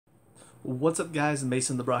What's up, guys?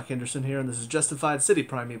 Mason the Brock Henderson here, and this is Justified City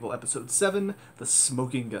Primeval, Episode 7, The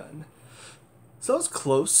Smoking Gun. So I was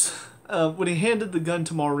close. When he handed the gun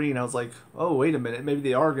to Maureen, I was like, oh, wait a minute, maybe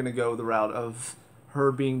they are going to go the route of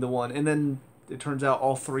her being the one. And then it turns out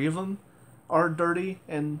all three of them are dirty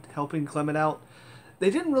and helping Clement out.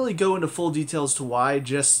 They didn't really go into full details to why,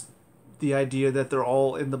 just the idea that they're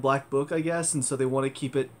all in the Black Book, I guess, and so they want to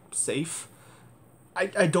keep it safe.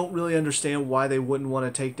 I don't really understand why they wouldn't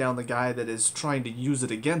want to take down the guy that is trying to use it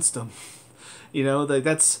against them. You know,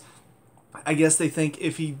 that's... I guess they think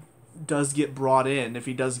if he does get brought in, if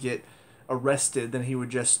he does get arrested, then he would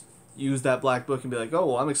just use that black book and be like, oh,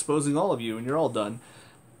 well, I'm exposing all of you and you're all done.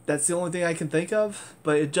 That's the only thing I can think of,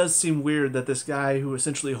 but it does seem weird that this guy who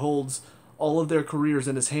essentially holds all of their careers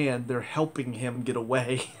in his hand, they're helping him get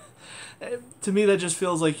away. To me, that just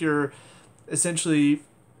feels like you're essentially...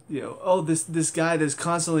 oh, this guy that's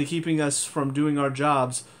constantly keeping us from doing our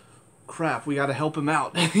jobs, crap, we got to help him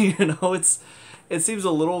out. It seems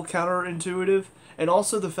a little counterintuitive, and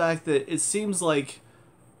also the fact that it seems like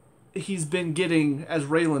he's been getting, as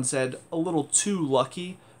Raylan said, a little too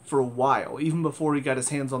lucky for a while, even before he got his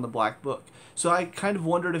hands on the Black Book. So I kind of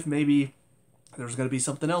wondered if maybe there's going to be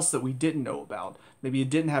something else that we didn't know about. Maybe it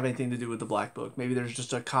didn't have anything to do with the Black Book. Maybe there's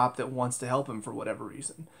just a cop that wants to help him for whatever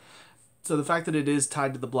reason. So the fact that it is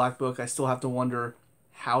tied to the Black Book, I still have to wonder,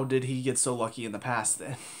 how did he get so lucky in the past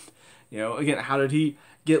then? Again, how did he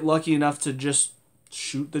get lucky enough to just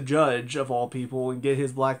shoot the judge of all people and get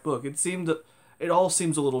his Black Book? It all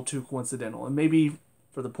seems a little too coincidental. And maybe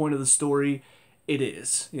for the point of the story, it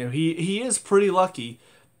is. He is pretty lucky,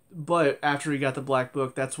 but after he got the Black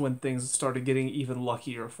Book, that's when things started getting even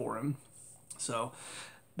luckier for him. So,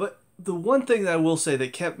 but the one thing that I will say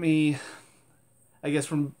that kept me, I guess,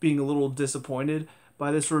 from being a little disappointed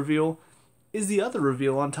by this reveal is the other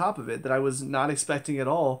reveal on top of it that I was not expecting at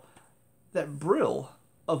all, that Brill,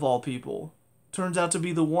 of all people, turns out to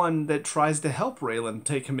be the one that tries to help Raylan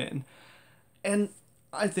take him in. And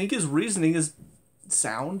I think his reasoning is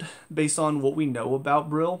sound based on what we know about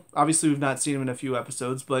Brill. Obviously, we've not seen him in a few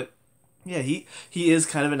episodes, but yeah, he is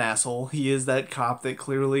kind of an asshole. He is that cop that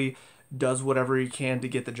clearly does whatever he can to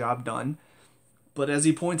get the job done. But as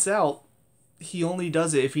he points out, he only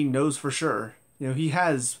does it if he knows for sure. He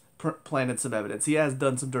has planted some evidence. He has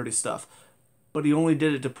done some dirty stuff. But he only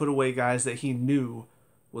did it to put away guys that he knew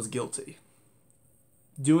was guilty.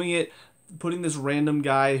 Doing it, putting this random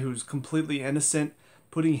guy who's completely innocent,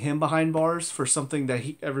 putting him behind bars for something that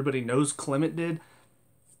everybody knows Clement did,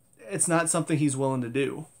 it's not something he's willing to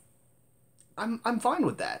do. I'm fine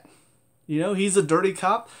with that. He's a dirty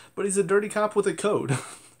cop, but he's a dirty cop with a code.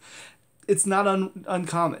 It's not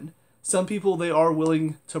uncommon. Some people, they are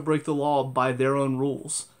willing to break the law by their own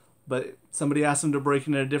rules. But somebody asks them to break it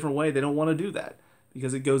in a different way, they don't want to do that.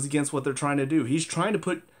 Because it goes against what they're trying to do. He's trying to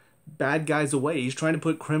put bad guys away. He's trying to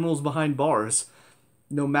put criminals behind bars.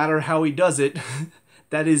 No matter how he does it,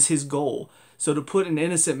 that is his goal. So to put an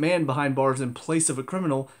innocent man behind bars in place of a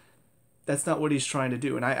criminal, that's not what he's trying to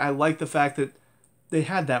do. And I like the fact that they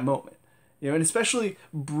had that moment. And especially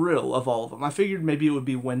Brill, of all of them. I figured maybe it would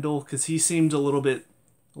be Wendell, because he seemed a little bit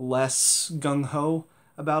less gung-ho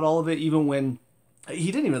about all of it, even when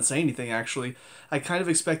he didn't even say anything, actually. I kind of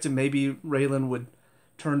expected maybe Raylan would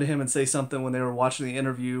turn to him and say something when they were watching the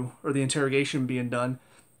interview or the interrogation being done,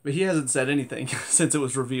 but he hasn't said anything since it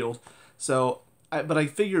was revealed. So, but I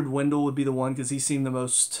figured Wendell would be the one because he seemed the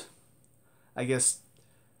most, I guess,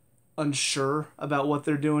 unsure about what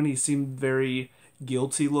they're doing. He seemed very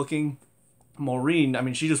guilty looking. Maureen, I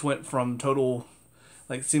mean, she just went from total...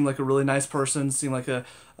 seemed like a really nice person, seemed like a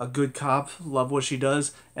good cop, love what she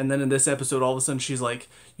does, and then in this episode, all of a sudden, she's like,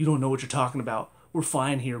 you don't know what you're talking about. We're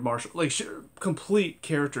fine here, Marshall. Complete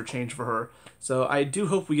character change for her. So I do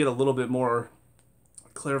hope we get a little bit more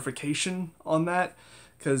clarification on that,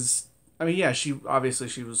 because, I mean, yeah, she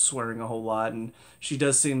was swearing a whole lot, and she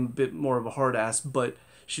does seem a bit more of a hard ass, but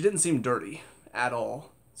she didn't seem dirty at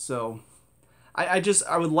all. So I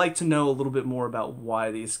would like to know a little bit more about why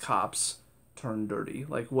these cops turn dirty,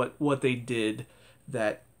 what they did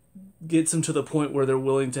that gets them to the point where they're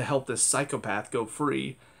willing to help this psychopath go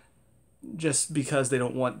free just because they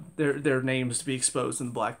don't want their names to be exposed in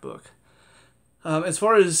the Black Book. As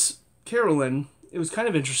far as Carolyn, it was kind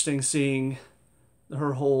of interesting seeing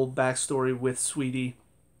her whole backstory with Sweetie,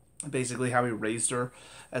 basically how he raised her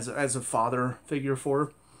as a father figure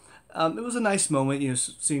for her. It was a nice moment,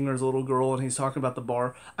 seeing her as a little girl, and he's talking about the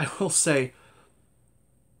bar. I will say,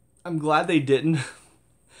 I'm glad they didn't,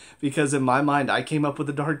 because in my mind, I came up with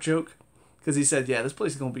a dark joke, because he said, yeah, this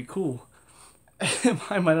place is going to be cool. In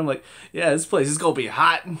my mind, I'm like, yeah, this place is going to be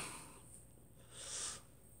hot.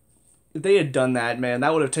 If they had done that, man,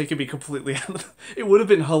 that would have taken me completely out of it. Would have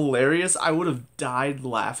been hilarious. I would have died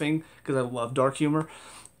laughing because I love dark humor.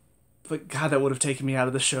 But God, that would have taken me out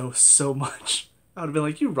of the show so much. I would have been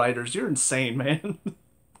like, you writers, you're insane, man.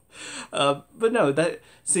 But no, that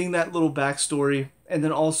seeing that little backstory, and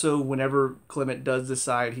then also whenever Clement does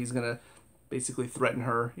decide he's gonna basically threaten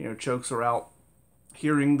her, chokes her out,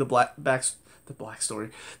 hearing the backstory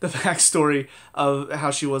of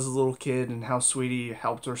how she was as a little kid and how Sweetie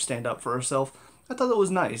helped her stand up for herself. I thought that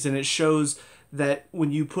was nice, and it shows that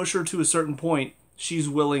when you push her to a certain point, she's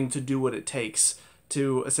willing to do what it takes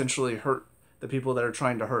to essentially hurt the people that are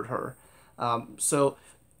trying to hurt her. So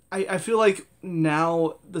I feel like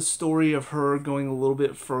now the story of her going a little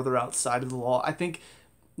bit further outside of the law, I think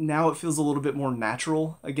now it feels a little bit more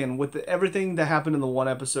natural. Again, with everything that happened in the one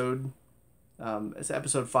episode, it's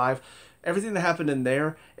episode 5, everything that happened in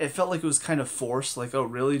there, it felt like it was kind of forced. Like, oh,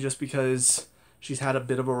 really? Just because she's had a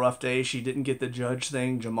bit of a rough day, she didn't get the judge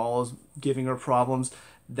thing, Jamal is giving her problems,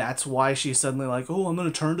 that's why she's suddenly like, oh, I'm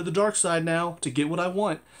going to turn to the dark side now to get what I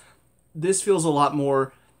want. This feels a lot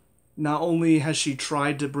more, not only has she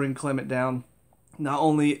tried to bring Clement down, not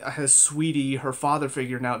only has Sweetie, her father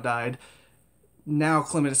figure, now died, now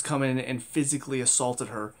Clement has come in and physically assaulted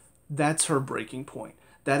her. That's her breaking point.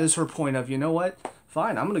 That is her point of, you know what?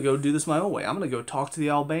 Fine, I'm going to go do this my own way. I'm going to go talk to the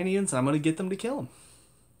Albanians and I'm going to get them to kill him.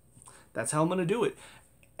 That's how I'm going to do it.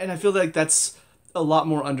 And I feel like that's a lot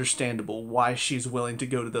more understandable why she's willing to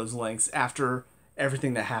go to those lengths after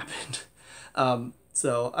everything that happened.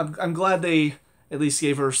 So I'm glad they at least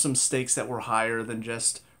gave her some stakes that were higher than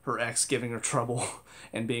just her ex giving her trouble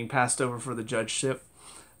and being passed over for the judgeship.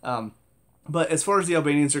 But as far as the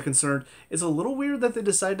Albanians are concerned, it's a little weird that they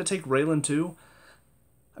decided to take Raylan too.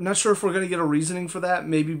 I'm not sure if we're going to get a reasoning for that.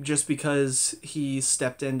 Maybe just because he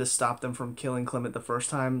stepped in to stop them from killing Clement the first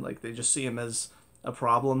time. Like, they just see him as a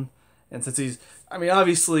problem. And since he's... I mean,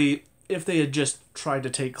 obviously, if they had just tried to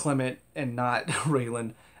take Clement and not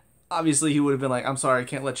Raylan, obviously he would have been like, I'm sorry, I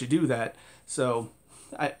can't let you do that. So,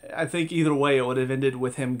 I think either way it would have ended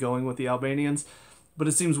with him going with the Albanians. But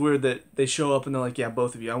it seems weird that they show up and they're like, yeah,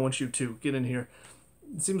 both of you, I want you to get in here.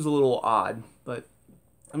 It seems a little odd, but...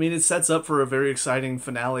 I mean, it sets up for a very exciting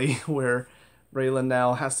finale where Raylan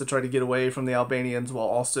now has to try to get away from the Albanians while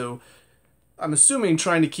also, I'm assuming,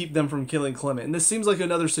 trying to keep them from killing Clement. And this seems like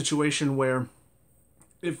another situation where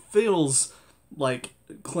it feels like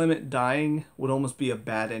Clement dying would almost be a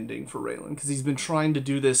bad ending for Raylan because he's been trying to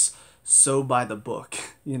do this so by the book,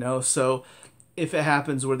 So if it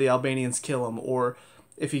happens where the Albanians kill him, or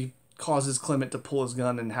if he causes Clement to pull his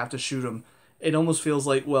gun and have to shoot him, it almost feels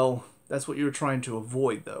like, well... That's what you were trying to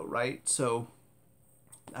avoid, though, right? So,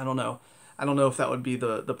 I don't know. I don't know if that would be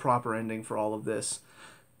the proper ending for all of this.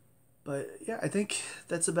 But, yeah, I think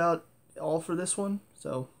that's about all for this one.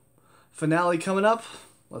 So, finale coming up.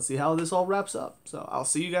 Let's see how this all wraps up. So, I'll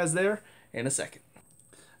see you guys there in a second.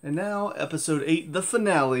 And now, episode 8, the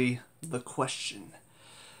finale, the question.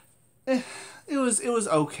 It was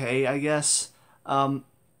okay, I guess. I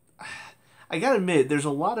gotta admit, there's a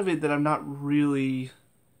lot of it that I'm not really...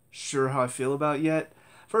 sure how I feel about yet.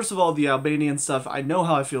 First of all, the Albanian stuff, I know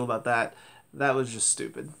how I feel about that. That was just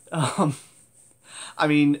stupid. I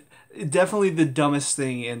mean, definitely the dumbest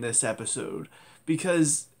thing in this episode.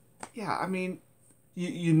 Because, yeah, I mean,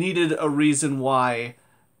 you needed a reason why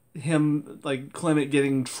him, like, Clement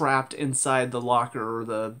getting trapped inside the locker or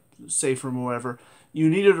the safe room or whatever, you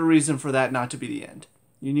needed a reason for that not to be the end.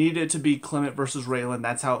 You needed it to be Clement versus Raylan.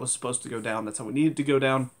 That's how it was supposed to go down. That's how it needed to go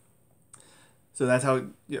down. So that's how,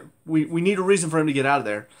 we need a reason for him to get out of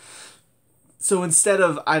there. So instead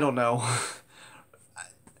of, I don't know,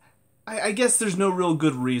 I guess there's no real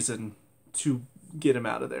good reason to get him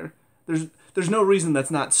out of there. There's no reason that's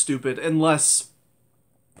not stupid unless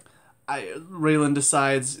Raylan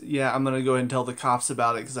decides, yeah, I'm going to go ahead and tell the cops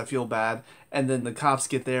about it because I feel bad. And then the cops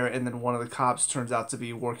get there and then one of the cops turns out to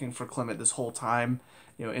be working for Clement this whole time,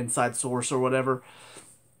 inside source or whatever.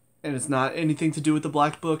 And it's not anything to do with the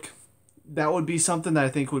Black Book. That would be something that I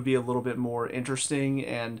think would be a little bit more interesting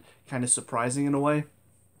and kind of surprising in a way.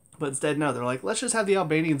 But instead, no, they're like, let's just have the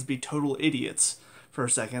Albanians be total idiots for a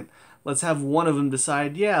second. Let's have one of them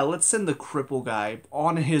decide, yeah, let's send the cripple guy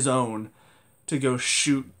on his own to go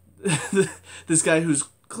shoot this guy who's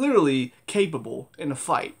clearly capable in a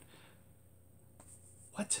fight.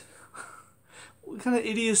 What? What kind of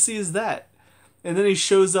idiocy is that? And then he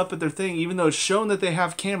shows up at their thing, even though it's shown that they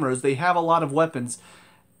have cameras, they have a lot of weapons,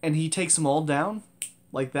 and he takes them all down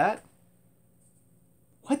like that?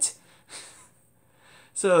 What?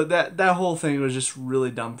 So that whole thing was just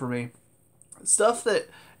really dumb for me. Stuff that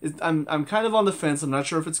I'm kind of on the fence. I'm not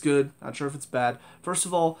sure if it's good, not sure if it's bad. First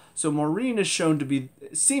of all, so Maureen is shown to be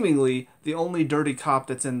seemingly the only dirty cop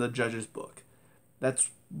that's in the judge's book. That's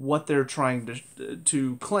what they're trying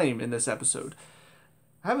to claim in this episode.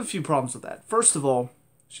 I have a few problems with that. First of all,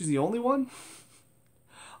 she's the only one.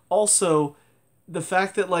 Also, the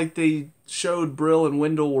fact that like they showed Brill and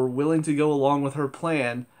Wendell were willing to go along with her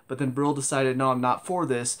plan, but then Brill decided, no, I'm not for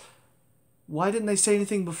this. Why didn't they say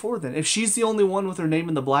anything before then? If she's the only one with her name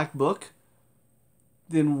in the black book,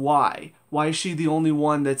 then why? Why is she the only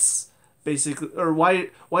one that's basically, or why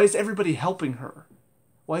is everybody helping her?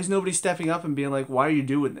 Why is nobody stepping up and being like, why are you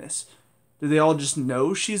doing this? Do they all just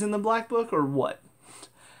know she's in the black book or what?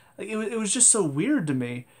 Like it was just so weird to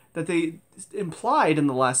me that they implied in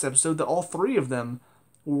the last episode that all three of them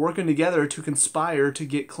were working together to conspire to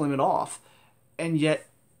get Clement off. And yet,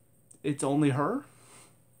 it's only her?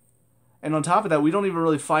 And on top of that, we don't even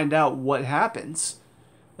really find out what happens.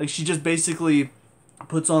 Like, she just basically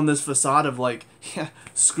puts on this facade of like, yeah,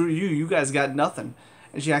 screw you, you guys got nothing.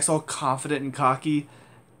 And she acts all confident and cocky.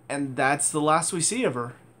 And that's the last we see of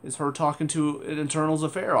her, is her talking to an internals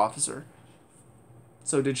affairs officer.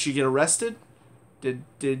 So did she get arrested? Did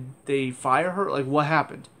they fire her? Like, what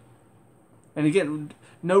happened? And again,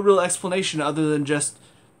 no real explanation other than just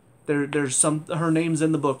there's her name's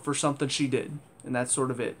in the book for something she did, and that's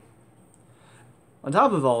sort of it. On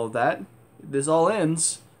top of all of that, this all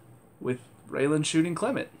ends with Raylan shooting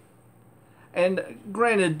Clement. And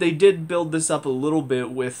granted, they did build this up a little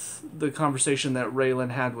bit with the conversation that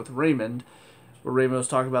Raylan had with Raymond, where Raymond was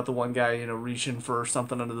talking about the one guy, reaching for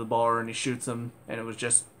something under the bar, and he shoots him, and it was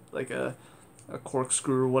just like a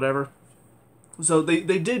corkscrew or whatever. So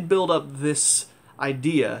they did build up this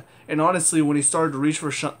idea, and honestly, when he started to reach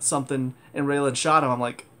for something and Raylan shot him, I'm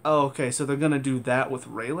like, oh, okay, so they're going to do that with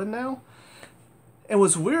Raylan now? And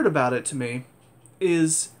what's weird about it to me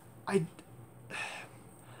is I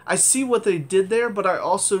see what they did there, but I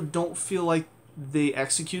also don't feel like they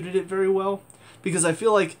executed it very well, because I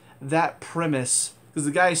feel like that premise, because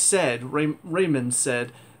the guy said, Raymond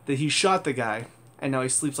said, that he shot the guy, and now he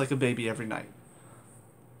sleeps like a baby every night.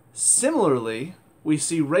 Similarly, we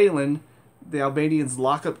see Raylan, the Albanians,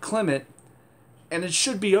 lock up Clement, and it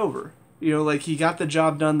should be over. Like, he got the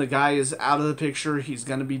job done, the guy is out of the picture, he's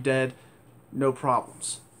gonna be dead, no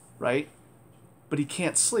problems, right? But he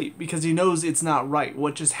can't sleep, because he knows it's not right.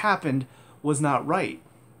 What just happened was not right.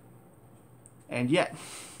 And yet,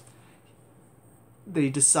 they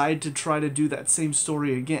decide to try to do that same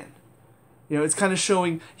story again. It's kind of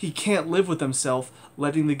showing he can't live with himself,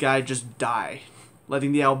 letting the guy just die,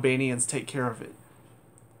 letting the Albanians take care of it.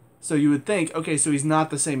 So you would think, okay, so he's not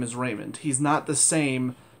the same as Raymond. He's not the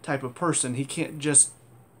same type of person. He can't just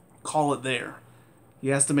call it there. He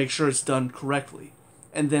has to make sure it's done correctly.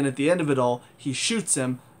 And then at the end of it all, he shoots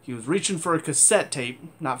him. He was reaching for a cassette tape,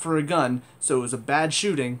 not for a gun, so it was a bad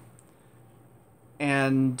shooting.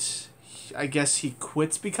 And I guess he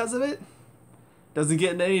quits because of it? Doesn't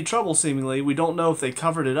get in any trouble, seemingly. We don't know if they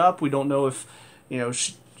covered it up. We don't know if,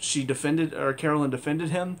 she defended, or Carolyn defended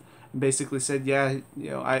him, and basically said, yeah,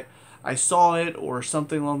 I saw it, or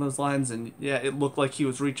something along those lines, and yeah, it looked like he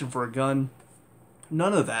was reaching for a gun.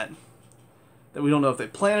 None of that. That we don't know if they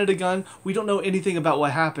planted a gun. We don't know anything about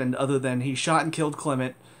what happened other than he shot and killed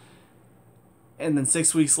Clement, and then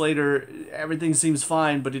 6 weeks later, everything seems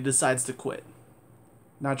fine, but he decides to quit.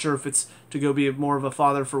 Not sure if it's to go be more of a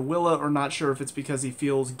father for Willa, or not sure if it's because he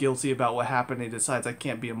feels guilty about what happened and he decides I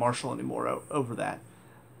can't be a marshal anymore over that.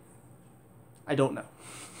 I don't know.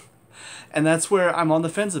 And that's where I'm on the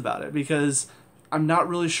fence about it, because I'm not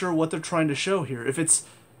really sure what they're trying to show here. If it's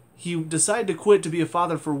he decided to quit to be a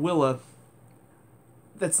father for Willa,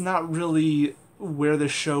 that's not really where the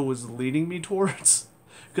show was leading me towards.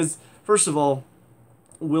 Because, first of all,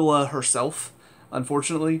 Willa herself,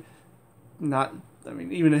 unfortunately,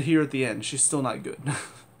 even here at the end, she's still not good.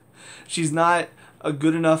 She's not a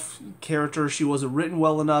good enough character. She wasn't written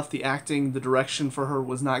well enough. The acting, the direction for her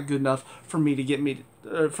was not good enough for it to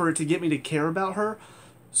get me to care about her.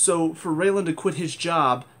 So for Raylan to quit his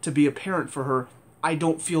job to be a parent for her, I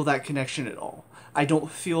don't feel that connection at all. I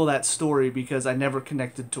don't feel that story because I never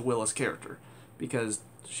connected to Willa's character, because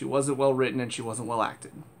she wasn't well written and she wasn't well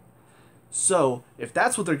acted. So if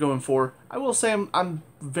that's what they're going for, I will say I'm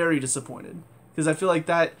very disappointed, because I feel like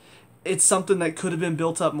that it's something that could have been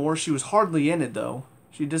built up more. She was hardly in it, though.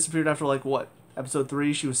 She disappeared after, episode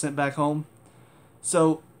 3? She was sent back home.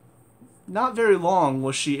 So, not very long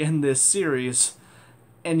was she in this series,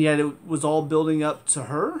 and yet it was all building up to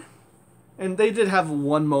her. And they did have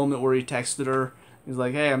one moment where he texted her. He's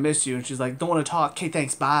like, hey, I miss you. And she's like, don't want to talk. Okay,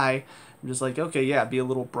 thanks, bye. I'm just like, okay, yeah, be a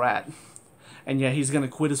little brat. and yet he's gonna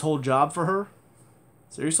quit his whole job for her.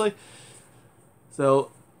 Seriously?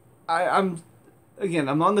 So, I'm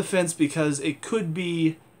on the fence because it could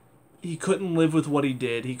be he couldn't live with what he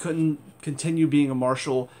did. He couldn't continue being a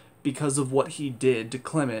marshal because of what he did to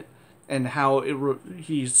Clement and how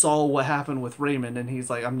he saw what happened with Raymond, and he's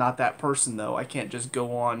like, I'm not that person though. I can't just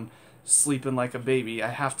go on sleeping like a baby. I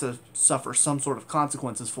have to suffer some sort of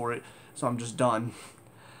consequences for it, so I'm just done.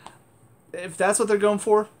 If that's what they're going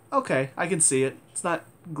for, okay, I can see it. It's not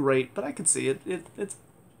great, but I can see it. It's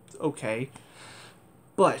okay.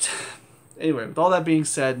 But anyway, with all that being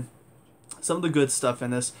said, some of the good stuff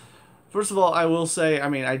in this. First of all, I will say, I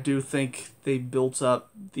mean, I do think they built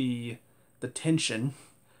up the tension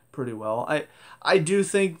pretty well. I do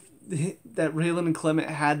think that Raylan and Clement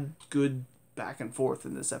had good back and forth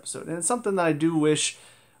in this episode. And it's something that I do wish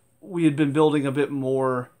we had been building a bit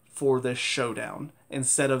more for this showdown.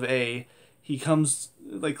 Instead of he comes,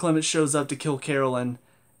 like Clement shows up to kill Carolyn,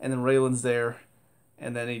 and then Raylan's there,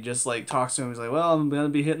 and then he just like talks to him. He's like, well, I'm going to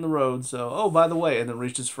be hitting the road, so, oh, by the way, and then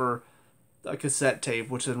reaches for a cassette tape,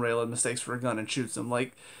 which then Raylan mistakes for a gun and shoots him.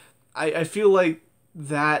 Like, I feel like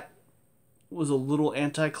that was a little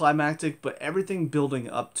anticlimactic, but everything building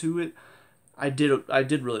up to it, I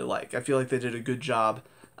did really like. I feel like they did a good job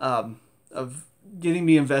of getting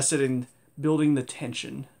me invested in building the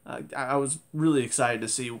tension. I was really excited to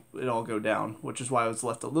see it all go down, which is why I was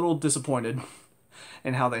left a little disappointed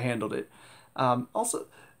in how they handled it. Also,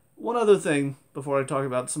 one other thing before I talk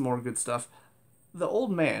about some more good stuff, the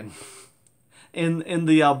old man in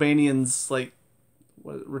the Albanians' like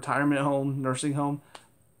retirement home, nursing home.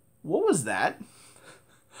 What was that?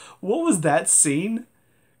 What was that scene?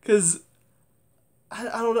 Because I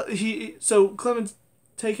don't know. So Clement's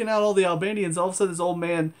taking out all the Albanians. All of a sudden, this old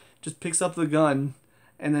man just picks up the gun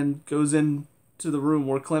and then goes into the room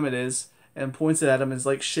where Clement is and points it at him. And is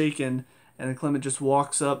like shaking. And then Clement just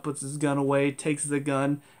walks up, puts his gun away, takes the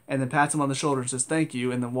gun, and then pats him on the shoulder and says thank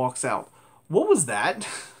you, and then walks out. What was that?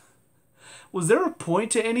 Was there a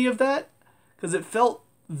point to any of that? Because it felt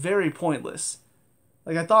very pointless.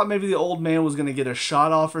 Like, I thought maybe the old man was going to get a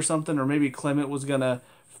shot off or something, or maybe Clement was going to,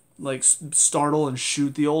 like, startle and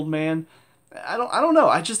shoot the old man. I don't know.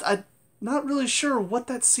 I'm not really sure what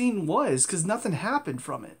that scene was, because nothing happened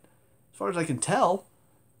from it, as far as I can tell.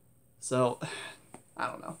 So, I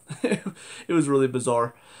don't know. It was really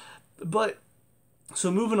bizarre. But,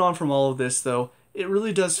 so moving on from all of this, though, it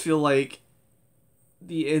really does feel like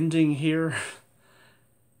the ending here,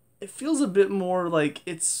 it feels a bit more like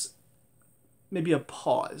it's maybe a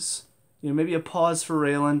pause. You know, maybe a pause for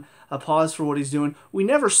Raylan, a pause for what he's doing. We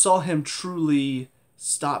never saw him truly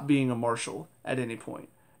stop being a marshal at any point.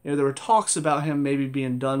 You know, there were talks about him maybe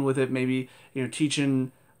being done with it, maybe, you know,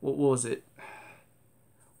 teaching, what was it?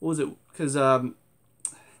 What was it? Because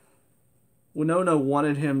Winona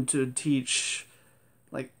wanted him to teach,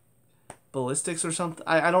 like, ballistics or something.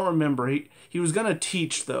 I don't remember. He was going to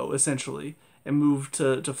teach, though, essentially, and move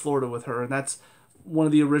to Florida with her, and that's one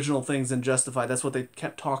of the original things in Justified. That's what they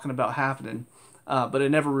kept talking about happening, but it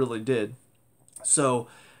never really did. So,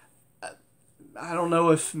 I don't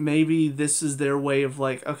know if maybe this is their way of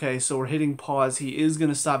like, okay, so we're hitting pause. He is going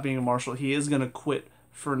to stop being a marshal. He is going to quit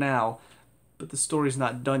for now, but the story's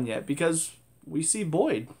not done yet because we see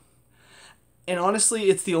Boyd. And honestly,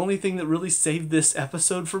 it's the only thing that really saved this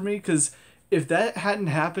episode for me, because if that hadn't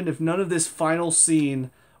happened, if none of this final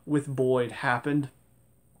scene with Boyd happened,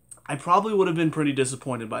 I probably would have been pretty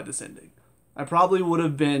disappointed by this ending. I probably would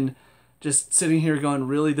have been just sitting here going,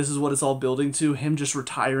 really, this is what it's all building to? Him just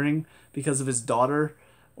retiring because of his daughter?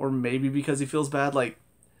 Or maybe because he feels bad? Like,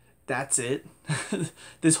 that's it?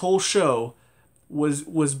 This whole show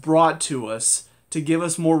was brought to us to give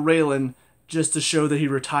us more Raylan just to show that he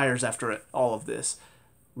retires after all of this.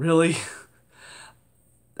 Really?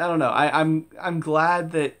 I don't know. I'm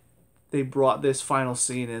glad that they brought this final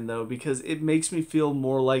scene in, though, because it makes me feel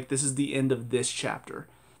more like this is the end of this chapter.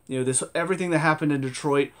 You know, this everything that happened in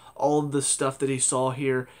Detroit, all of the stuff that he saw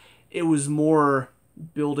here, it was more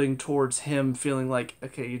building towards him feeling like,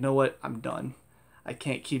 okay, you know what? I'm done. I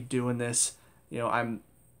can't keep doing this. You know,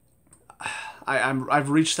 I've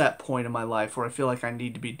reached that point in my life where I feel like I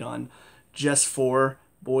need to be done, just for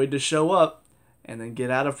Boyd to show up and then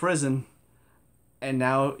get out of prison, and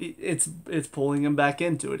now it's pulling him back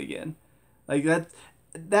into it again. Like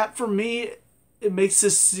that for me, it makes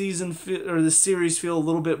this season or this series feel a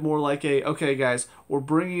little bit more like okay guys, we're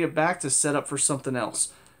bringing it back to set up for something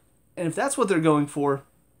else. And if that's what they're going for,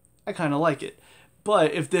 I kind of like it.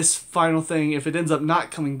 But if this final thing, if it ends up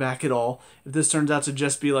not coming back at all, if this turns out to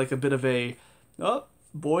just be like a bit of oh,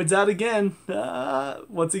 Boyd's out again.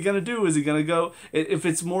 What's he gonna do? Is he gonna go? If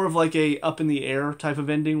it's more of like a up in the air type of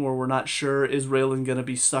ending where we're not sure, is Raylan gonna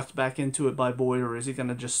be sucked back into it by Boyd, or is he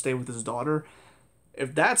gonna just stay with his daughter?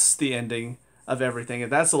 If that's the ending of everything, if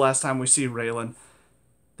that's the last time we see Raylan,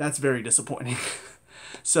 that's very disappointing.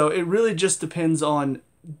 So it really just depends on,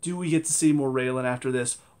 do we get to see more Raylan after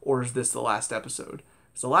this, or is this the last episode?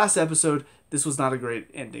 So last episode, this was not a great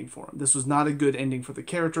ending for him. This was not a good ending for the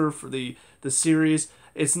character, for the series.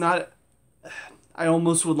 It's not... I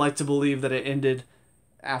almost would like to believe that it ended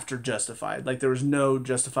after Justified. Like, there was no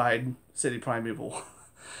Justified City Primeval.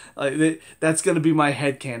 Like, that's going to be my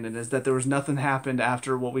headcanon, is that there was nothing happened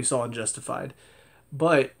after what we saw in Justified.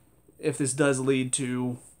 But if this does lead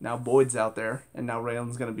to now Boyd's out there, and now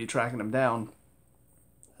Raylan's going to be tracking him down,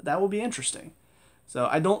 that will be interesting. So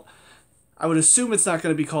I would assume it's not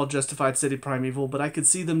going to be called Justified City Primeval, but I could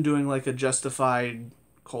see them doing like a Justified :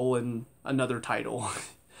 another title.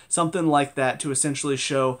 Something like that to essentially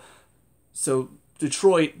show, so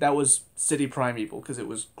Detroit, that was City Primeval because it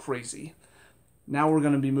was crazy. Now we're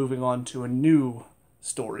going to be moving on to a new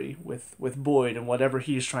story with Boyd and whatever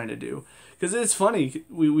he's trying to do. Because it's funny,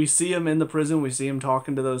 we see him in the prison, we see him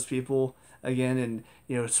talking to those people again and,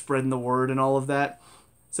 you know, spreading the word and all of that.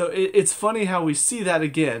 So it's funny how we see that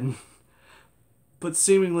again, but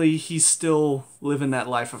seemingly he's still living that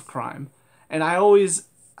life of crime. And I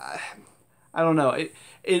don't know,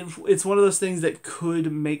 it's one of those things that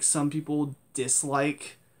could make some people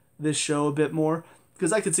dislike this show a bit more,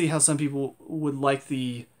 because I could see how some people would like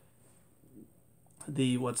the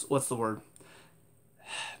what's the word?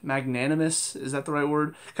 Magnanimous, is that the right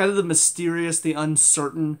word? Kind of the mysterious, the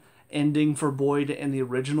uncertain ending for Boyd in the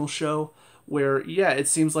original show, where, yeah, it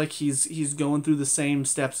seems like he's going through the same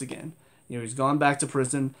steps again. You know, he's gone back to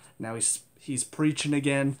prison, now he's preaching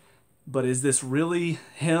again, but is this really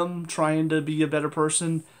him trying to be a better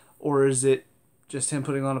person, or is it just him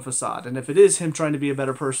putting on a facade? And if it is him trying to be a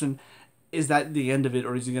better person, is that the end of it,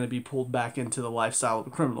 or is he going to be pulled back into the lifestyle of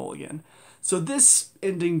a criminal again? So this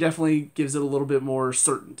ending definitely gives it a little bit more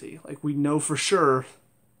certainty. Like, we know for sure,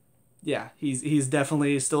 yeah, he's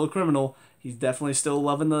definitely still a criminal. He's definitely still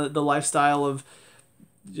loving the lifestyle of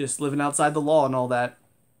just living outside the law and all that.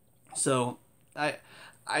 So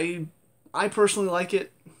I personally like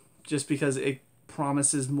it just because it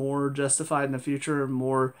promises more Justified in the future,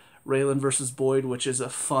 more Raylan versus Boyd, which is a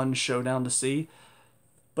fun showdown to see.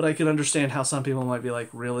 But I can understand how some people might be like,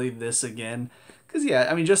 really, this again? Because, yeah,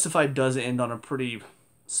 I mean, Justified does end on a pretty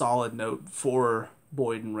solid note for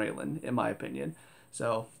Boyd and Raylan, in my opinion.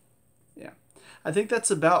 So, yeah. I think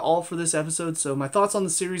that's about all for this episode. So my thoughts on the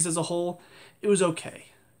series as a whole, it was okay.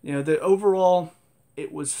 You know, overall,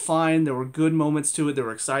 it was fine. There were good moments to it. There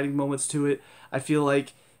were exciting moments to it. I feel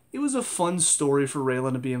like it was a fun story for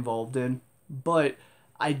Raylan to be involved in. But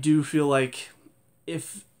I do feel like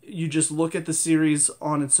if you just look at the series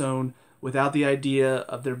on its own, without the idea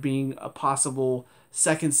of there being a possible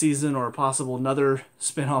second season or a possible another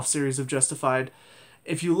spin-off series of Justified,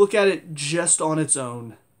 if you look at it just on its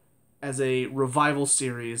own as a revival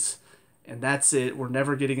series, and that's it, we're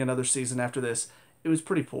never getting another season after this, it was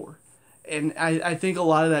pretty poor. And I think a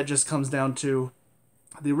lot of that just comes down to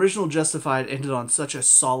the original Justified ended on such a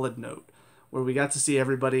solid note, where we got to see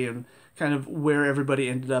everybody and kind of where everybody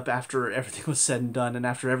ended up after everything was said and done and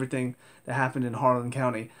after everything that happened in Harlan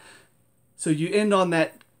County. So you end on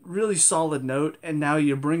that really solid note, and now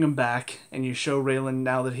you bring him back and you show Raylan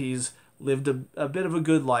now that he's lived a bit of a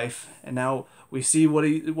good life, and now we see what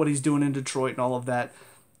he's doing in Detroit and all of that.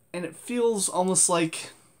 And it feels almost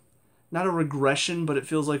like, not a regression, but it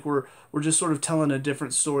feels like we're just sort of telling a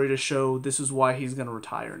different story to show this is why he's going to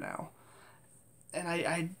retire now. And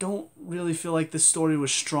I don't really feel like this story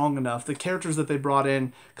was strong enough. The characters that they brought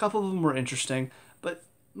in, a couple of them were interesting, but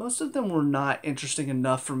most of them were not interesting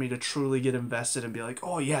enough for me to truly get invested and be like,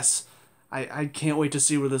 oh yes, I can't wait to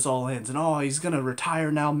see where this all ends. And oh, he's going to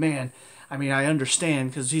retire now, man. I mean, I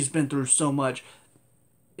understand because he's been through so much.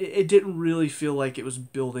 It didn't really feel like it was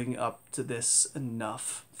building up to this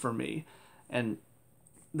enough for me. And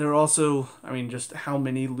there are also, I mean, just how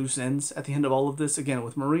many loose ends at the end of all of this. Again,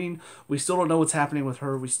 with Maureen, we still don't know what's happening with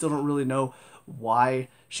her. We still don't really know why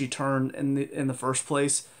she turned in the first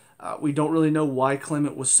place. We don't really know why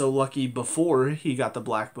Clement was so lucky before he got the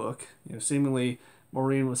Black Book. You know, seemingly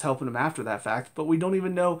Maureen was helping him after that fact, but we don't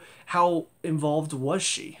even know how involved was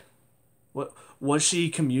she. What was she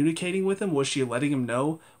communicating with him? Was she letting him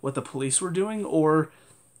know what the police were doing, or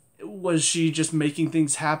was she just making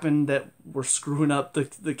things happen that were screwing up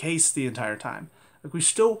the case the entire time? Like, we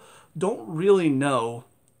still don't really know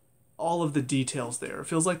all of the details there. It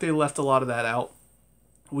feels like they left a lot of that out.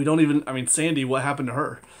 We don't even, I mean, Sandy, what happened to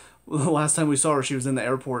her? The last time we saw her, she was in the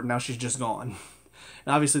airport, and now she's just gone.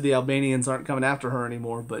 And obviously the Albanians aren't coming after her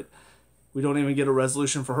anymore, but we don't even get a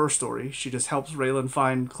resolution for her story. She just helps Raylan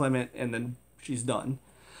find Clement, and then she's done.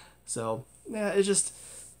 So, yeah, it just,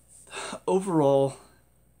 overall,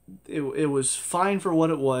 it was fine for what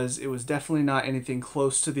it was. It was definitely not anything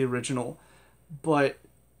close to the original, but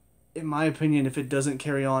in my opinion, if it doesn't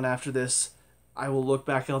carry on after this, I will look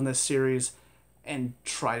back on this series and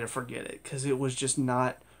try to forget it, because it was just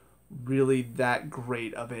not really that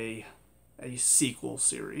great of a sequel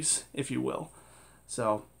series, if you will.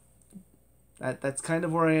 So that's kind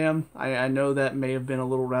of where I am. I know that may have been a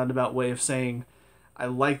little roundabout way of saying I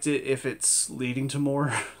liked it if it's leading to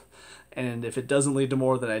more, and if it doesn't lead to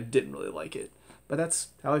more, then I didn't really like it. But that's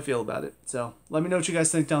how I feel about it. So let me know what you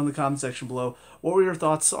guys think down in the comment section below. What were your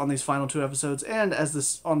thoughts on these final 2 episodes, and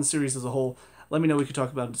on the series as a whole? Let me know. We could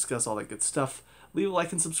talk about and discuss all that good stuff. Leave a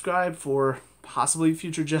like and subscribe for possibly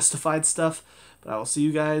future Justified stuff. But I will see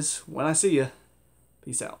you guys when I see you.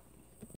 Peace out.